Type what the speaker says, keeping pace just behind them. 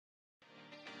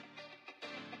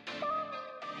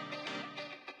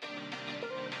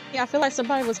Yeah, I feel like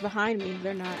somebody was behind me.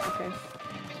 They're not. Okay.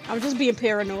 I'm just being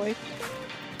paranoid.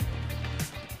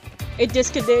 It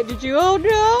disconnected you. Oh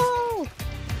no!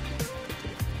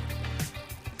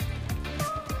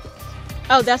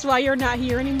 Oh, that's why you're not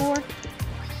here anymore?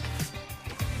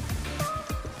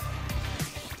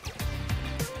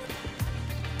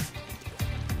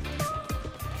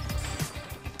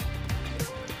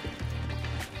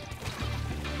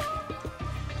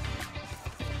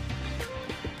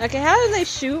 Okay, how did they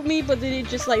shoot me, but then it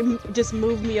just like just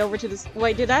moved me over to this?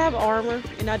 Wait, did I have armor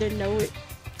and I didn't know it?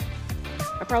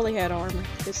 I probably had armor.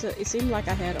 It seemed like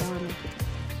I had armor.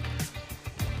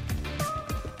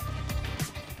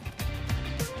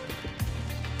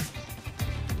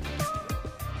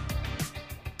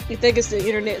 You think it's the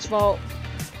internet's fault?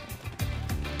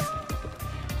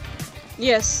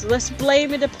 Yes, let's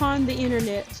blame it upon the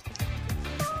internet.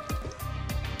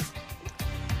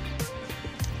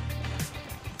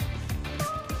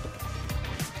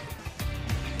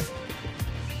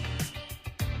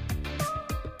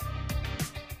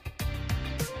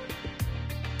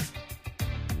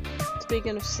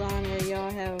 Speaking of Sonic,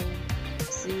 y'all have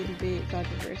seen big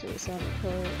controversy with Sonic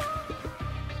Color.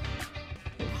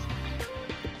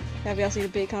 Have y'all seen a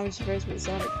big controversy with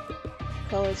Sonic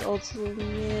Colors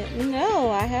Ultimate? No,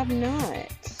 I have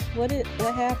not. What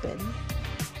happened?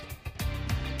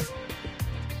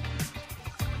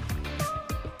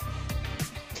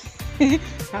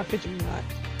 How could you not?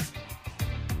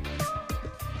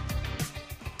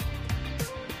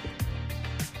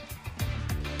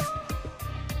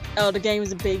 Oh, the game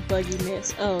is a big buggy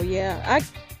mess. Oh yeah,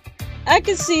 I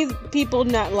can see people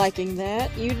not liking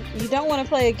that. You don't want to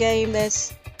play a game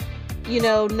that's, you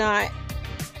know, not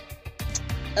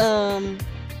how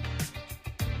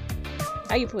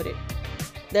you put it?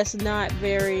 That's not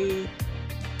very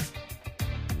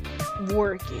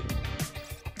working.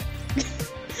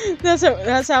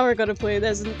 that's how we're gonna play it.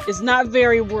 It's not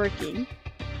very working.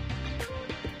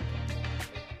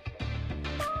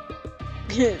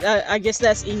 I guess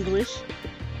that's English.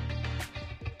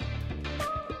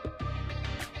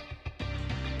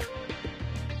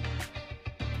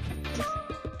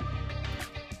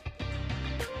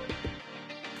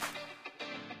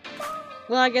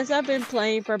 Well, I guess I've been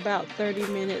playing for about 30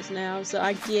 minutes now, so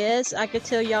I guess I could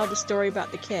tell y'all the story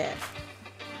about the cat.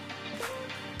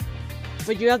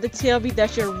 But you have to tell me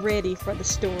that you're ready for the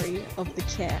story of the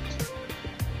cat.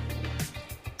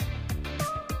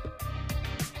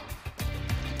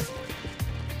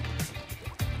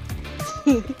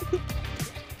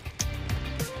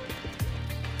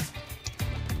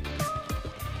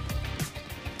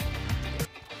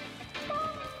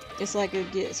 It's like it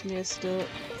gets messed up.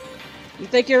 You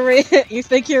think you're ready? You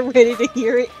think you're ready to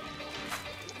hear it?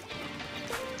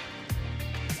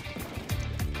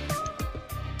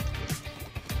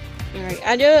 All right.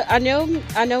 I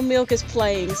know. Milk is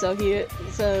playing, so he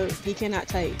cannot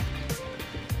take.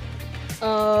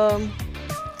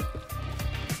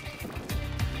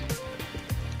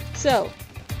 So,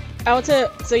 I'll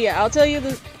tell you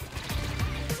the.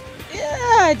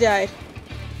 Yeah, I died.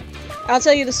 I'll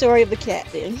tell you the story of the cat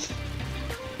then.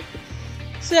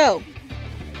 So,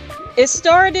 it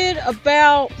started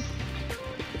about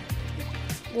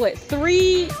what,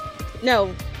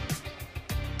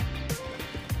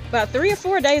 about 3 or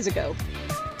 4 days ago.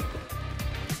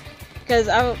 Because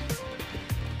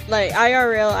like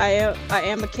IRL, I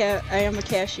am a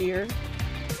cashier,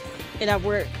 and I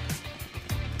work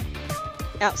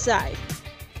outside.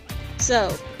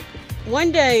 So,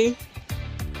 one day,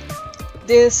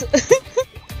 this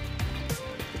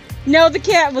no, the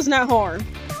cat was not harmed.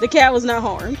 The cat was not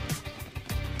harmed.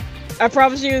 I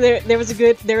promise you, there is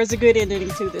a good ending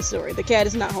to this story. The cat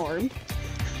is not harmed.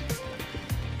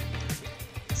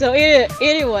 So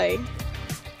anyway,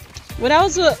 when I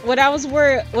was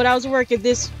working,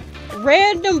 this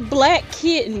random black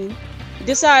kitten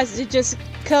decides to just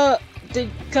come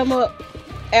up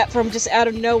from just out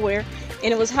of nowhere,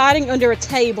 and it was hiding under a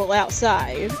table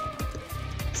outside.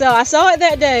 So I saw it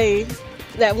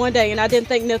that one day, and I didn't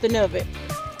think nothing of it.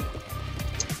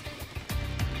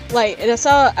 Like, and I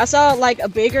saw like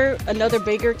another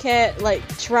bigger cat like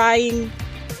trying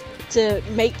to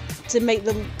make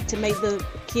the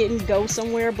kitten go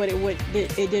somewhere, but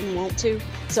it didn't want to.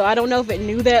 So I don't know if it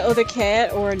knew that other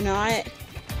cat or not,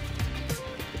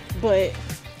 but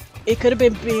it could have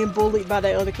been being bullied by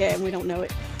that other cat and we don't know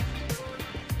it.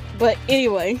 But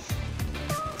anyway,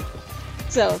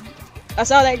 so I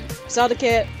saw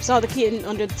the kitten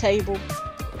under the table.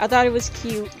 I thought it was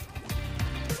cute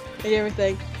and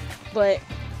everything, but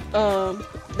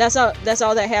that's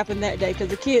all that happened that day, because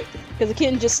the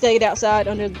kitten just stayed outside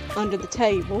under the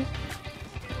table.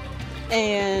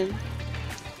 and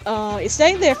it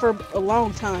stayed there for a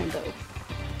long time though.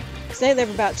 It stayed there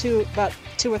for about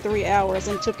 2 or 3 hours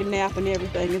and took a nap and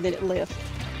everything, and then it left.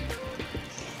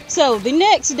 So the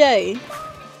next day,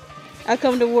 I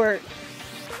come to work,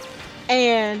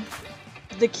 and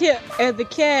the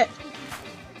cat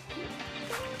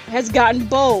has gotten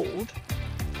bold.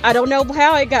 I don't know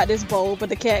how it got this bold, but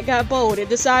the cat got bold. It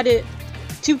decided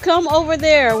to come over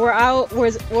there where I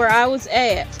was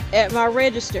at my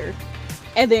register,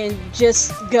 and then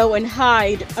just go and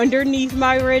hide underneath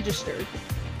my register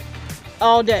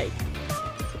all day.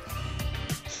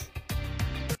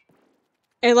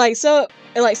 And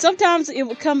sometimes it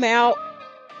would come out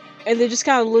and then just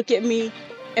kind of look at me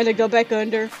and then go back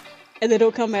under, and then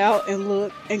it'll come out and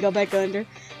look and go back under.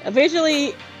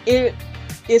 Eventually it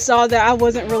saw that I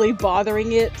wasn't really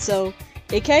bothering it, so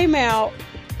it came out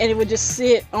and it would just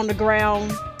sit on the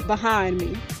ground behind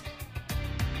me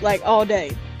like all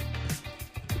day.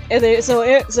 And then so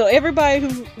everybody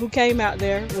who came out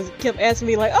there kept asking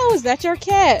me like, "Oh, is that your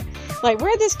cat? Like,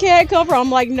 where'd this cat come from?" I'm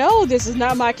like, "No, this is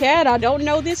not my cat. I don't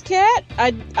know this cat.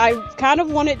 I kind of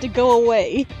want it to go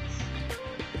away."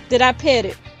 Did I pet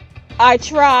it? I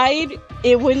tried.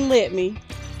 It wouldn't let me.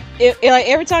 It like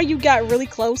every time you got really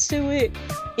close to it,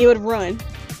 it would run.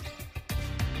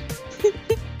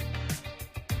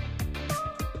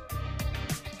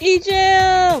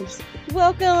 E-Gems!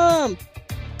 Welcome!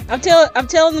 I'm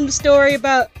telling them the story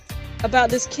about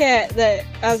this cat that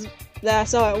I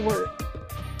saw at work.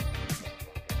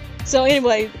 So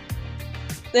anyway,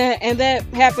 that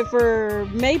happened for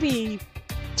maybe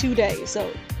 2 days. So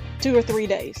 2 or 3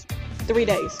 days. 3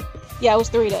 days. Yeah, it was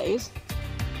 3 days.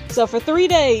 So for 3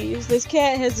 days, this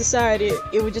cat has decided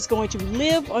it was just going to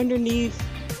live underneath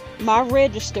my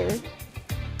register,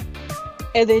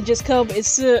 and then just come and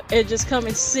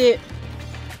sit,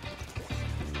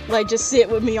 like just sit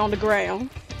with me on the ground.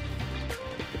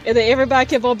 And then everybody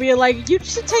kept on being like, "You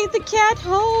should take the cat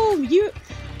home.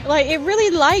 It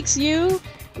really likes you."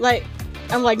 Like,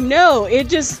 I'm like, "No, it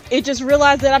just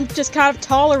realized that I'm just kind of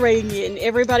tolerating it, and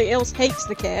everybody else hates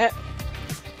the cat."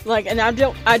 Like, and I'm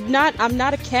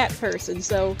not a cat person,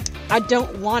 so I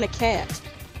don't want a cat.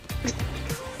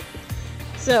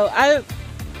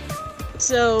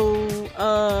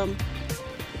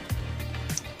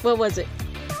 What was it?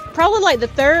 Probably like the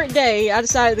 3rd day, I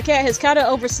decided the cat has kind of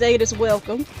overstayed its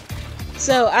welcome.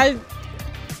 So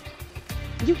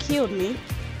you killed me.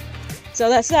 So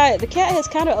I decided the cat has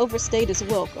kind of overstayed its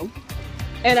welcome,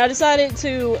 and I decided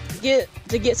to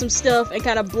get some stuff and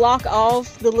kind of block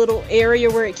off the little area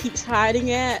where it keeps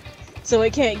hiding at, so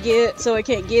it can't get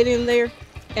in there.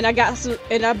 And I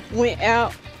went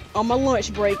out on my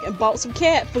lunch break and bought some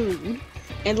cat food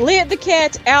and let the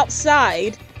cats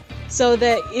outside so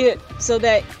that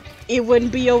it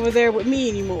wouldn't be over there with me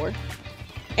anymore.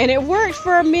 And it worked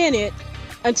for a minute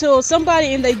until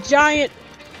somebody in the giant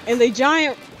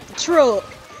truck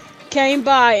came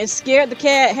by and scared the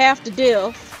cat half to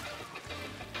death.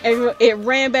 And it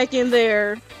ran back in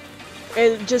there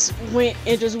and just went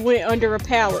under a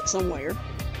pallet somewhere.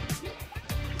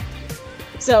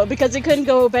 So because it couldn't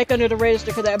go back under the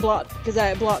register because I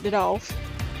had blocked it off.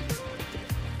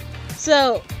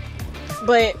 So,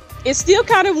 but it still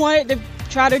kind of wanted to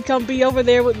try to come be over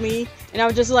there with me, and I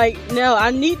was just like, "No,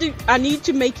 I need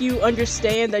to make you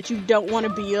understand that you don't want to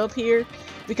be up here,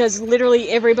 because literally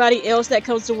everybody else that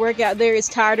comes to work out there is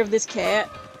tired of this cat,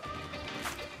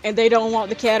 and they don't want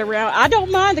the cat around. I don't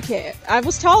mind the cat. I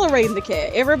was tolerating the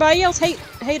cat. Everybody else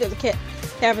hated the cat,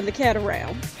 having the cat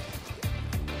around."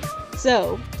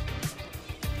 So,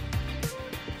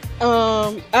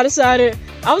 I decided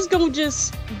I was gonna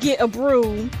just get a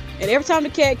broom, and every time the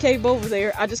cat came over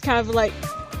there, I just kind of like,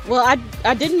 well,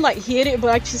 I didn't like hit it, but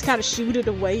I just kind of shoot it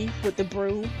away with the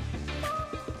broom.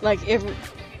 Like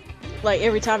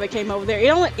every time it came over there,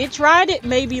 it tried it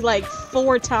maybe like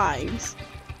 4 times.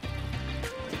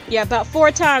 Yeah, about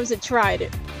 4 times it tried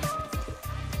it.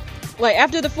 Like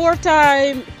after the 4th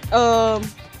time, I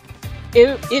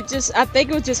think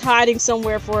it was just hiding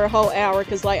somewhere for a whole hour,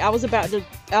 because like I was about to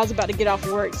get off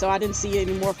work, so I didn't see it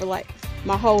anymore for like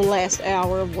my whole last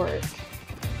hour of work.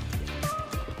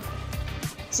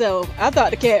 So I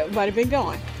thought the cat might have been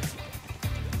gone.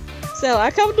 So I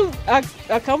come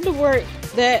to work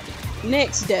that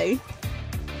next day,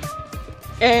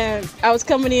 and I was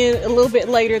coming in a little bit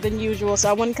later than usual, so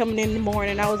I wasn't coming in the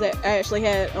morning. I actually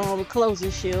had a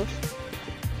closing shift.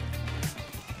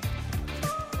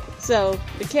 So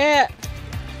the cat,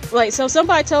 so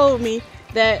somebody told me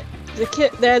that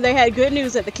they had good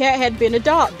news that the cat had been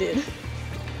adopted,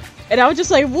 and I was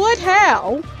just like, "What?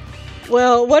 How?"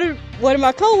 Well, one of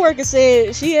my coworkers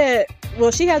said she had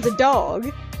well, she has a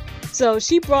dog, so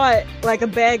she brought like a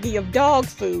baggie of dog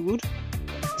food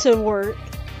to work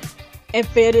and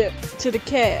fed it to the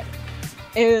cat.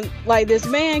 And like this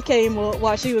man came up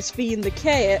while she was feeding the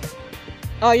cat.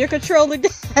 Oh, your controller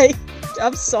died.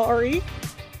 I'm sorry.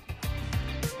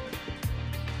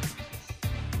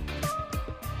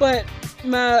 But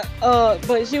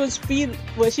but she was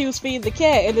feeding the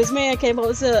cat, and this man came up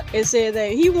and said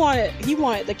that he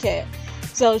wanted the cat.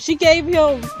 So she gave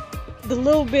him the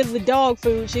little bit of the dog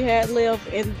food she had left,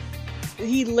 and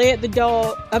he led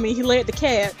the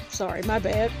cat, sorry, my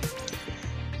bad.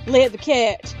 Led the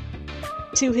cat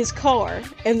to his car,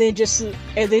 and then just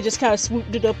kind of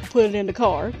swooped it up and put it in the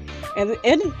car. And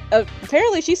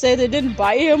apparently she said it didn't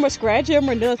bite him or scratch him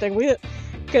or nothing,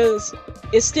 because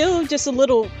it's still just a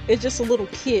little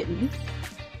kitten.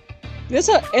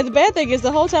 And the bad thing is,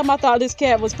 the whole time I thought this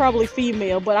cat was probably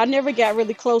female, but I never got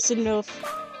really close enough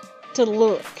to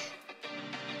look.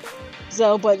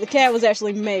 So, but the cat was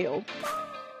actually male.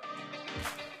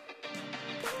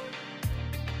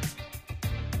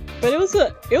 But that was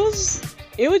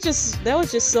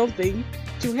just something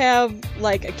to have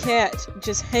like a cat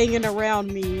just hanging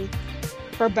around me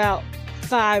for about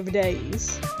 5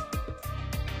 days.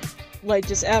 Like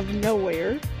just out of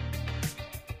nowhere.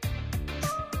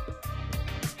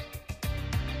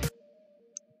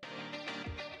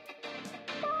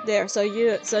 There, so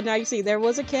now you see there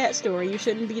was a cat story. You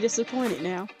shouldn't be disappointed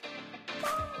now.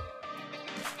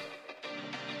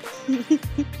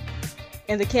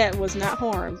 And the cat was not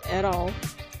harmed at all.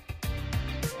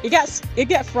 It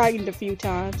got frightened a few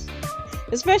times.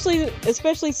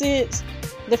 Especially since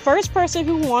the first person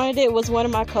who wanted it was one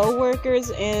of my co-workers,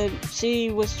 and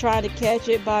she was trying to catch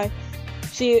it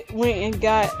she went and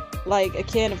got like a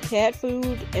can of cat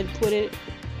food and put it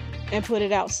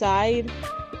outside.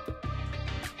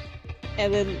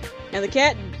 And the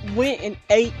cat went and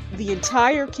ate the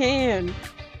entire can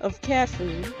of cat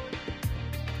food.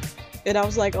 And I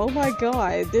was like, oh my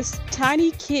god, this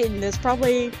tiny kitten that's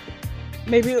probably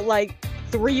maybe like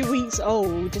 3 weeks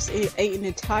old just ate an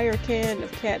entire can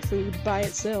of cat food by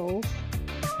itself.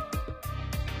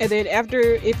 And then after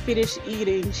it finished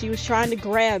eating, she was trying to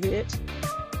grab it.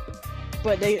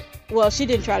 But she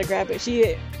didn't try to grab it.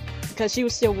 Because she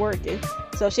was still working.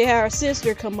 So she had her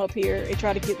sister come up here and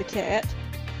try to get the cat.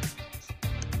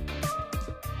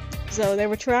 So they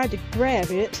were trying to grab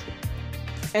it,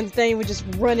 and the thing was just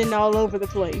running all over the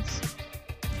place.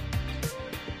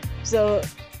 So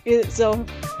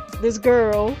this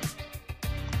girl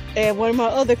and one of my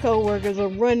other co-workers were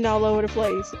running all over the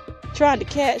place trying to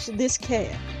catch this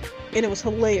cat, and it was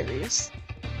hilarious.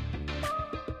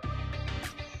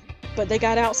 But they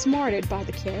got outsmarted by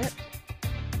the cat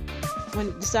when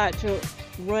it decided to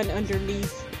run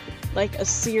underneath like a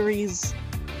series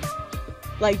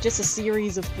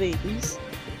of things.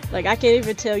 Like, I can't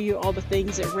even tell you all the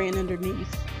things that ran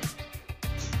underneath.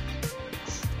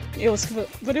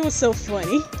 But it was so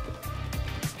funny.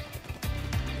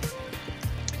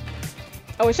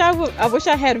 I wish I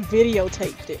had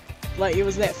videotaped it. Like, it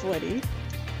was that funny.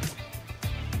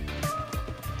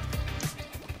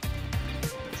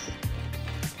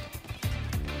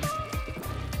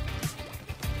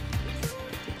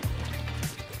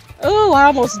 Oh, I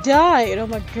almost died! Oh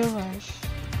my gosh.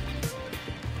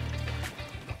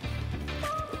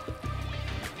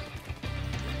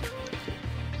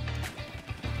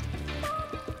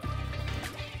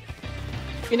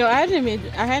 You know, I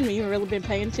hadn't even really been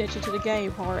paying attention to the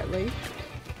game hardly.